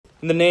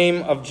In the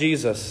name of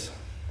Jesus,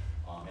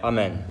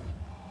 Amen.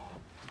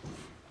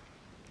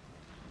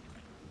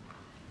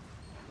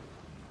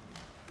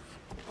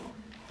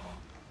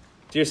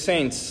 Dear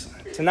saints,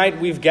 tonight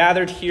we've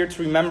gathered here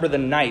to remember the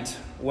night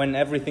when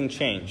everything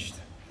changed.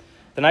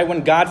 The night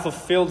when God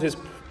fulfilled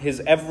his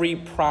every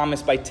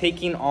promise by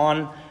taking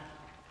on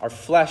our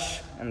flesh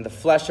and the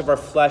flesh of our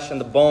flesh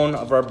and the bone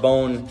of our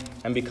bone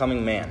and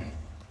becoming man.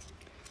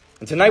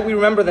 And tonight we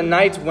remember the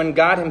night when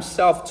God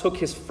himself took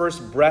his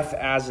first breath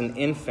as an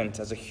infant,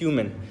 as a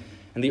human,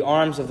 in the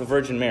arms of the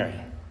Virgin Mary.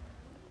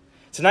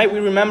 Tonight we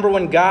remember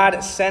when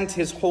God sent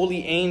his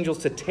holy angels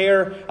to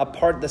tear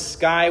apart the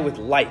sky with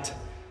light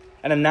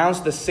and announce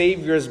the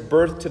Savior's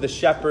birth to the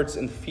shepherds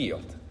in the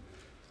field.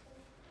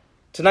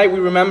 Tonight we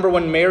remember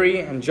when Mary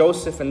and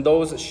Joseph and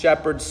those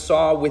shepherds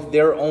saw with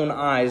their own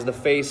eyes the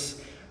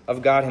face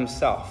of God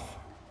himself.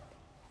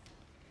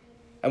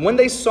 And when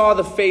they saw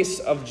the face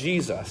of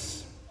Jesus,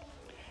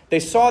 they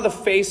saw the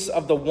face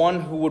of the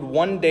one who would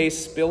one day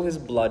spill his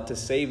blood to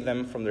save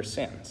them from their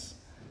sins.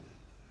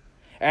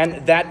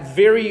 And that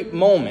very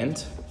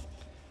moment,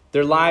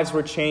 their lives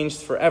were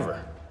changed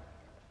forever.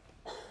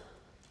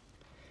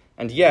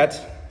 And yet,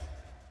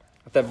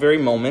 at that very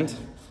moment,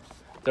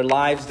 their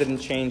lives didn't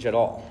change at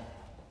all.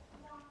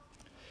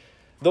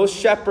 Those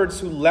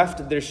shepherds who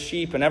left their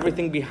sheep and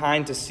everything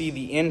behind to see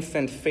the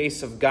infant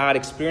face of God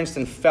experienced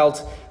and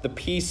felt the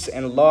peace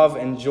and love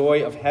and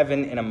joy of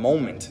heaven in a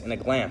moment, in a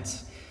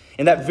glance.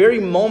 In that very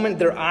moment,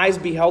 their eyes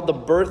beheld the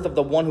birth of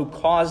the one who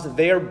caused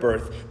their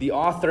birth, the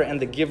author and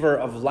the giver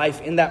of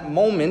life. In that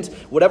moment,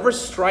 whatever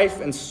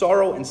strife and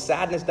sorrow and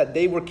sadness that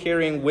they were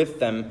carrying with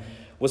them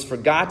was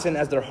forgotten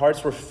as their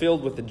hearts were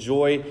filled with the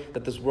joy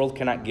that this world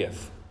cannot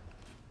give.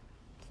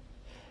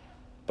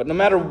 But no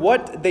matter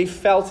what they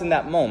felt in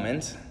that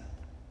moment,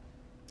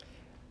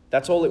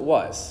 that's all it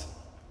was,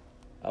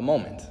 a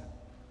moment.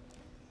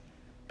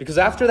 Because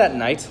after that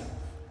night,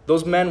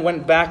 those men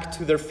went back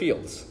to their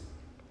fields.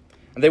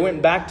 And they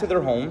went back to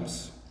their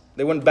homes.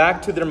 They went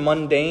back to their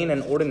mundane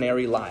and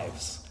ordinary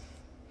lives.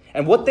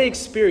 And what they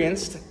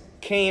experienced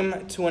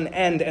came to an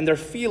end, and their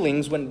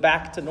feelings went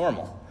back to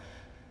normal.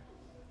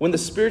 When the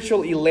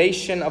spiritual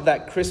elation of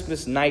that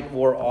Christmas night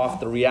wore off,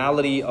 the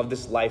reality of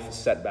this life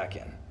set back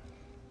in.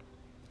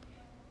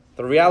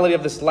 The reality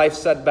of this life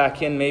set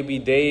back in may be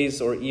days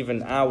or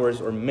even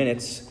hours or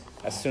minutes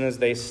as soon as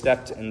they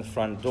stepped in the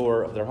front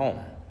door of their home.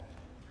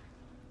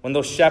 When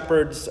those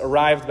shepherds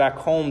arrived back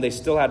home, they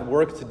still had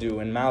work to do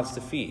and mouths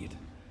to feed.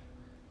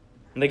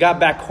 When they got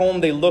back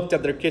home, they looked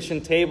at their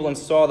kitchen table and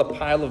saw the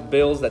pile of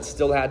bills that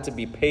still had to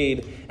be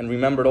paid and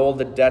remembered all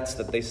the debts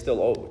that they still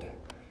owed.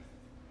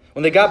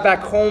 When they got back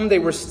home, they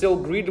were still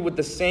greeted with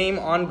the same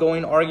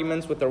ongoing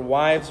arguments with their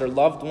wives or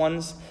loved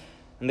ones,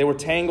 and they were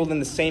tangled in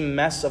the same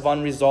mess of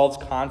unresolved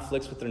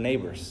conflicts with their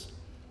neighbors.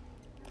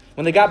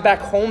 When they got back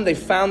home, they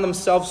found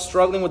themselves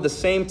struggling with the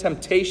same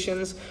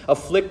temptations,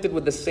 afflicted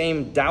with the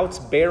same doubts,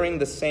 bearing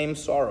the same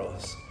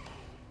sorrows.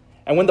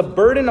 And when the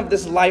burden of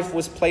this life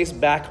was placed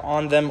back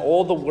on them,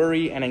 all the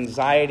worry and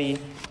anxiety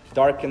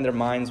darkened their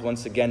minds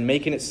once again,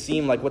 making it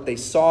seem like what they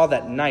saw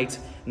that night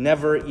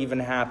never even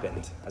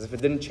happened, as if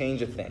it didn't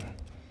change a thing.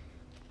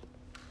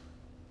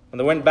 When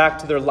they went back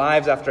to their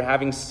lives after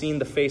having seen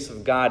the face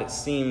of God, it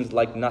seemed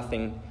like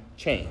nothing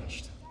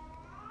changed.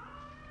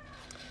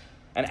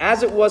 And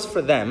as it was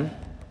for them,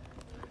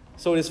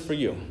 so it is for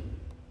you.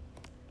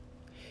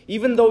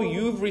 Even though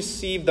you've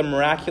received the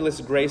miraculous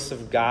grace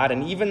of God,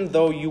 and even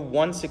though you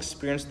once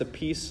experienced the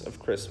peace of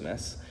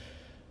Christmas,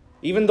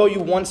 even though you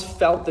once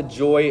felt the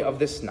joy of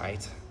this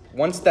night,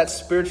 once that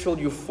spiritual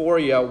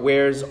euphoria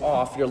wears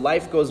off, your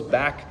life goes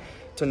back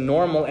to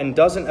normal and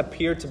doesn't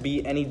appear to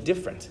be any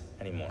different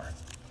anymore.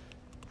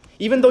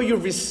 Even though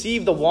you've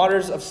received the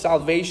waters of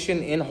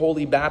salvation in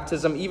holy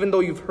baptism, even though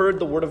you've heard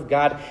the word of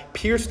God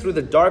pierce through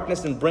the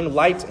darkness and bring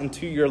light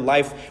into your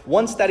life,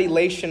 once that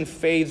elation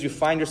fades, you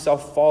find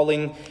yourself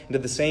falling into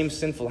the same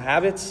sinful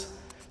habits,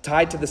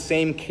 tied to the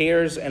same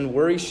cares and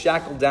worries,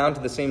 shackled down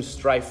to the same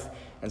strife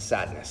and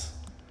sadness.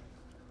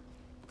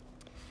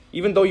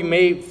 Even though you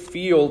may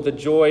feel the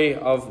joy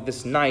of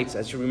this night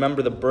as you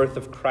remember the birth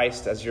of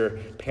Christ as your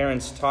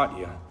parents taught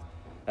you,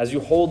 as you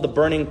hold the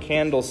burning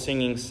candle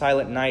singing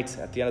Silent Night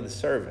at the end of the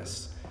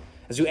service,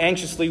 as you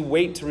anxiously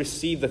wait to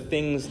receive the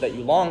things that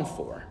you long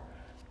for,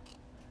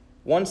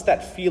 once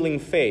that feeling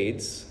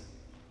fades,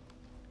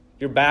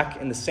 you're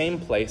back in the same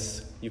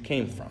place you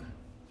came from.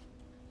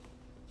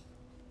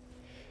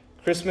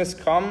 Christmas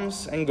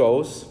comes and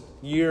goes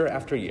year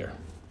after year.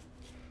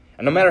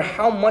 And no matter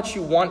how much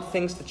you want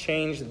things to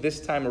change this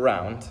time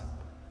around,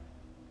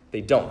 they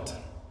don't.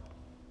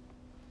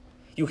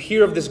 You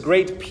hear of this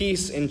great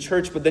peace in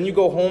church, but then you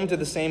go home to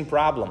the same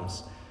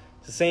problems,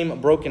 to the same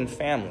broken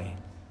family,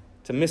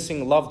 to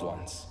missing loved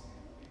ones,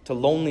 to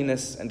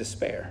loneliness and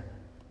despair,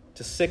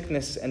 to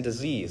sickness and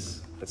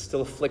disease that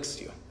still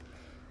afflicts you.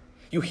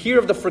 You hear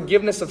of the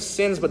forgiveness of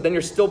sins, but then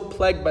you're still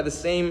plagued by the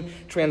same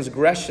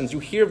transgressions. You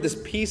hear of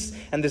this peace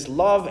and this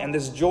love and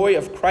this joy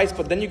of Christ,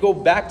 but then you go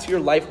back to your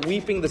life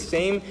weeping the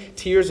same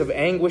tears of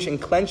anguish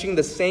and clenching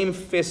the same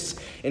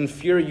fists in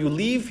fury. You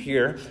leave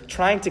here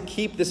trying to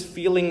keep this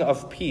feeling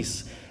of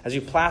peace as you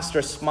plaster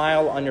a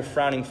smile on your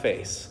frowning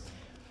face.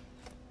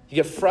 You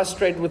get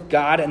frustrated with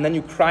God, and then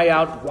you cry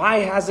out, why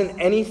hasn't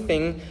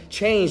anything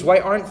changed? Why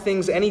aren't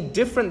things any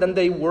different than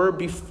they were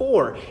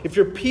before? If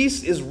your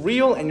peace is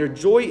real and your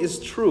joy is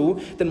true,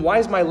 then why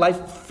does my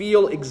life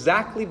feel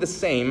exactly the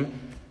same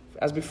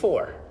as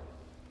before?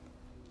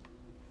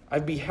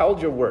 I've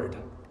beheld your word.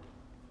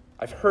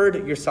 I've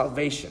heard your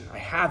salvation. I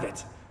have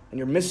it and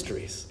your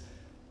mysteries.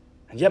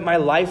 And yet my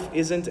life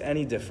isn't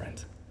any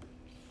different.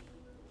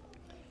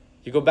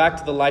 You go back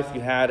to the life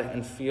you had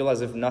and feel as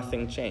if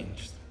nothing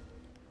changed.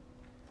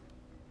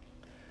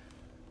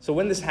 So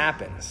when this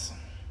happens,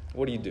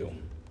 what do?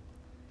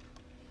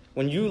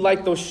 When you,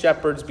 like those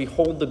shepherds,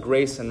 behold the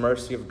grace and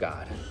mercy of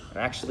God and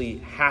actually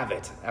have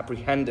it,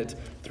 apprehend it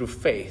through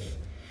faith,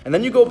 and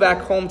then you go back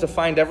home to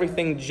find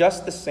everything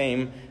just the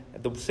same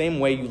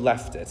way you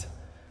left it,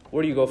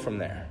 where do you go from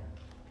there?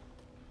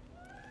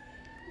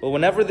 Well,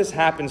 whenever this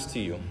happens to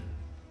you,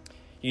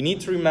 you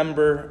need to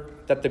remember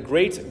that the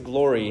great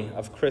glory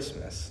of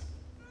Christmas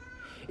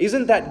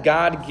isn't that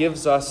God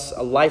gives us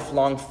a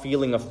lifelong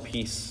feeling of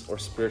peace or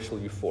spiritual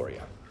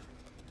euphoria.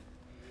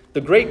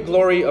 The great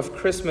glory of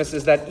Christmas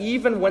is that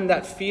even when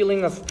that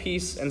feeling of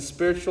peace and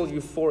spiritual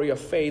euphoria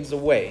fades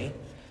away,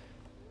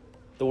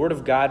 the Word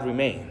of God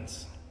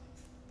remains.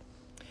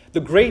 The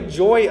great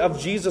joy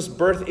of Jesus'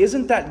 birth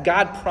isn't that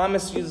God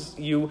promises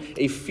you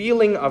a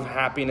feeling of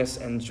happiness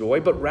and joy,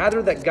 but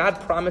rather that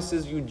God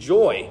promises you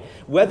joy,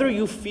 whether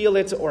you feel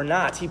it or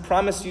not. He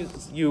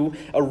promises you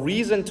a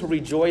reason to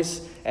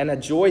rejoice and a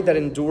joy that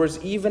endures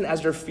even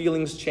as your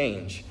feelings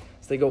change,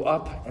 as they go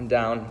up and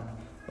down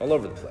all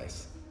over the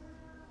place.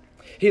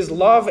 His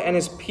love and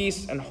his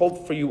peace and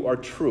hope for you are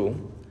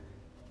true,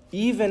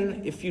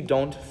 even if you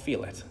don't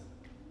feel it,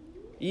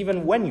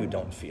 even when you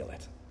don't feel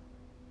it.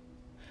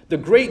 The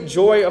great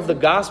joy of the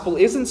gospel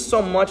isn't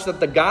so much that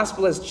the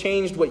gospel has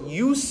changed what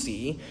you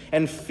see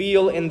and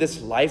feel in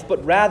this life,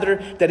 but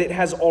rather that it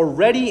has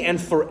already and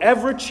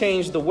forever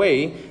changed the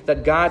way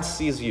that God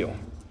sees you.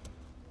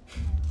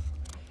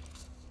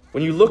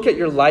 When you look at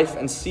your life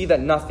and see that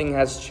nothing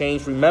has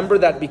changed, remember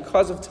that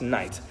because of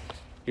tonight,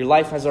 your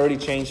life has already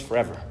changed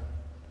forever.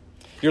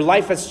 Your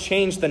life has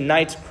changed the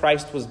night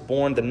Christ was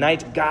born, the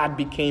night God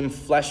became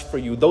flesh for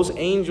you. Those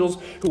angels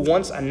who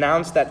once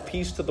announced that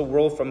peace to the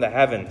world from the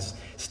heavens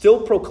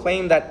still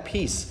proclaim that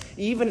peace,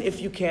 even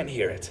if you can't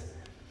hear it.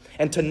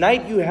 And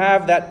tonight you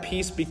have that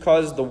peace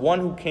because the one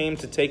who came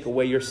to take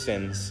away your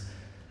sins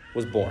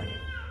was born.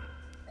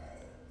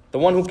 The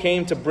one who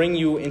came to bring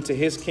you into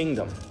his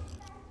kingdom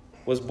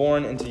was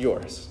born into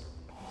yours.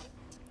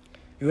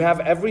 You have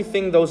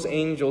everything those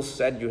angels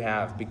said you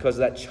have because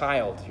that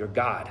child, your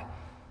God,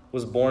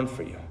 was born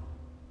for you.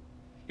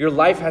 Your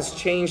life has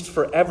changed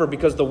forever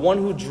because the one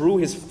who drew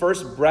his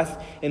first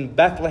breath in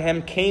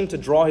Bethlehem came to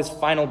draw his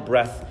final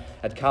breath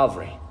at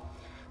Calvary.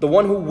 The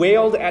one who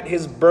wailed at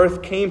his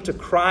birth came to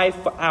cry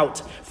out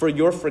for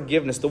your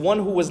forgiveness. The one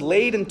who was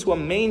laid into a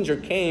manger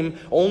came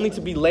only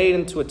to be laid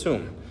into a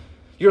tomb.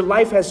 Your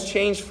life has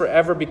changed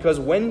forever because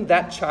when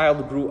that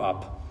child grew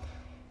up,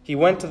 he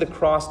went to the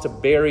cross to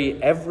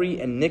bury every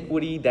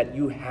iniquity that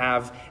you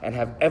have and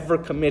have ever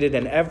committed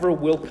and ever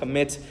will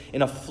commit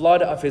in a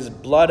flood of his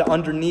blood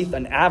underneath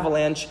an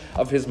avalanche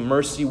of his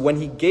mercy. When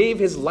he gave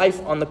his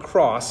life on the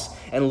cross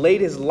and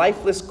laid his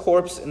lifeless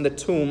corpse in the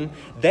tomb,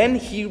 then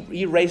he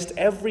erased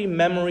every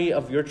memory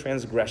of your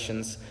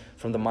transgressions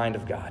from the mind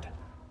of God.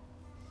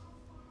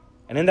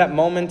 And in that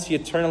moment, he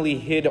eternally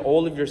hid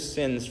all of your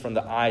sins from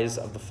the eyes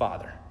of the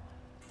Father.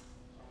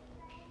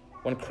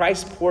 When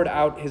Christ poured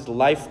out his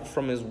life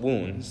from his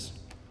wounds,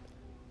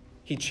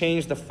 he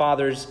changed the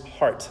Father's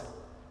heart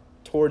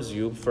towards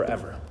you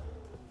forever.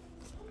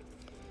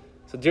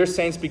 So, dear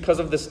saints, because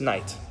of this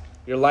night,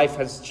 your life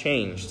has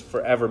changed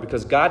forever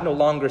because God no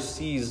longer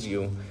sees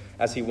you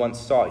as he once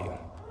saw you.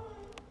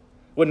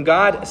 When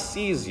God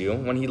sees you,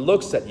 when he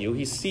looks at you,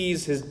 he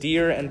sees his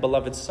dear and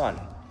beloved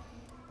Son.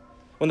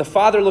 When the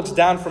Father looks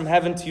down from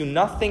heaven to you,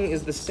 nothing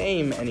is the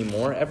same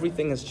anymore.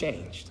 Everything has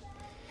changed.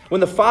 When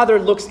the Father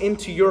looks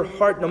into your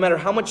heart, no matter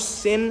how much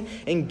sin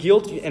and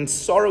guilt and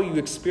sorrow you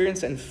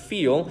experience and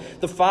feel,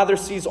 the Father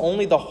sees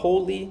only the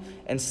holy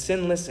and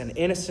sinless and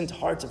innocent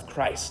heart of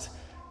Christ.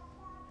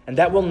 And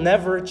that will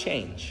never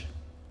change.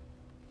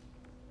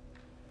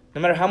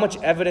 No matter how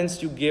much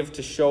evidence you give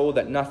to show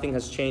that nothing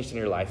has changed in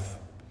your life,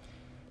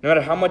 no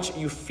matter how much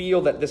you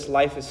feel that this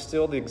life is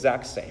still the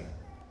exact same,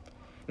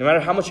 no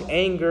matter how much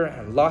anger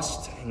and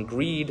lust and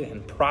greed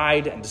and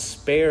pride and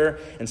despair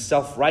and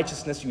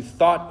self-righteousness you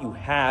thought you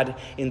had,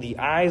 in the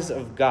eyes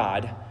of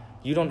God,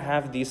 you don't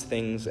have these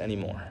things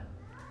anymore.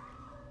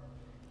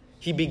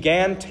 He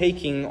began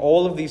taking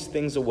all of these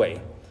things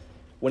away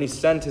when he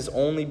sent his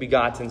only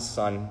begotten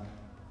Son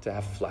to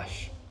have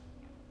flesh.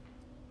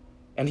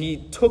 And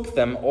he took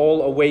them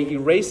all away,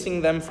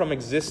 erasing them from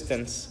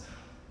existence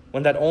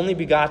when that only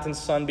begotten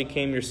Son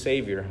became your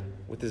Savior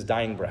with his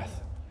dying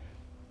breath.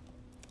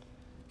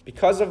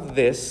 Because of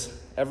this,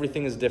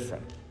 everything is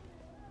different.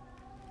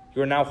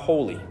 You are now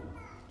holy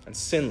and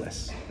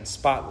sinless and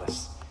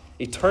spotless,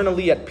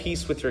 eternally at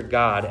peace with your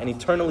God, and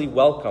eternally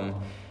welcome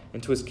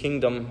into his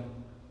kingdom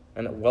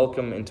and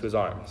welcome into his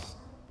arms.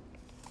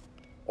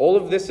 All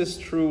of this is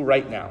true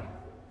right now.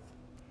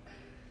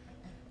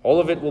 All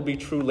of it will be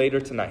true later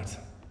tonight.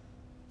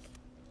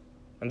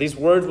 And these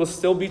words will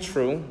still be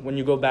true when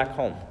you go back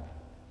home,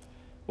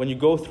 when you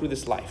go through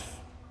this life,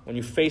 when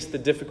you face the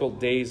difficult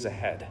days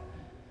ahead,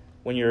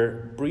 when you're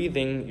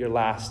breathing your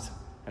last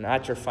and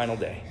at your final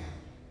day.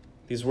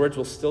 These words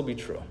will still be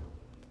true.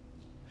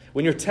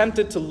 When you're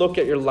tempted to look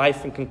at your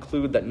life and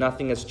conclude that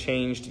nothing has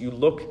changed, you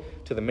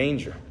look to the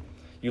manger.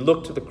 You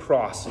look to the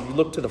cross, and you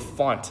look to the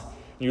font,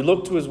 and you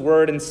look to his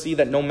word and see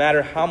that no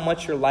matter how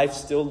much your life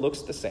still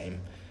looks the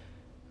same,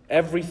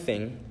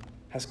 everything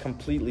has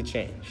completely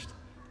changed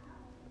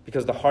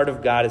because the heart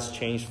of God has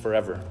changed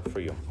forever for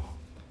you.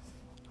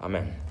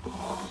 Amen.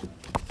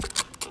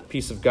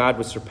 Peace of God,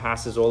 which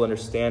surpasses all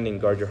understanding,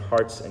 guard your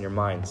hearts and your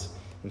minds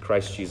in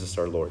Christ Jesus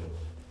our Lord.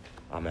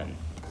 Amen.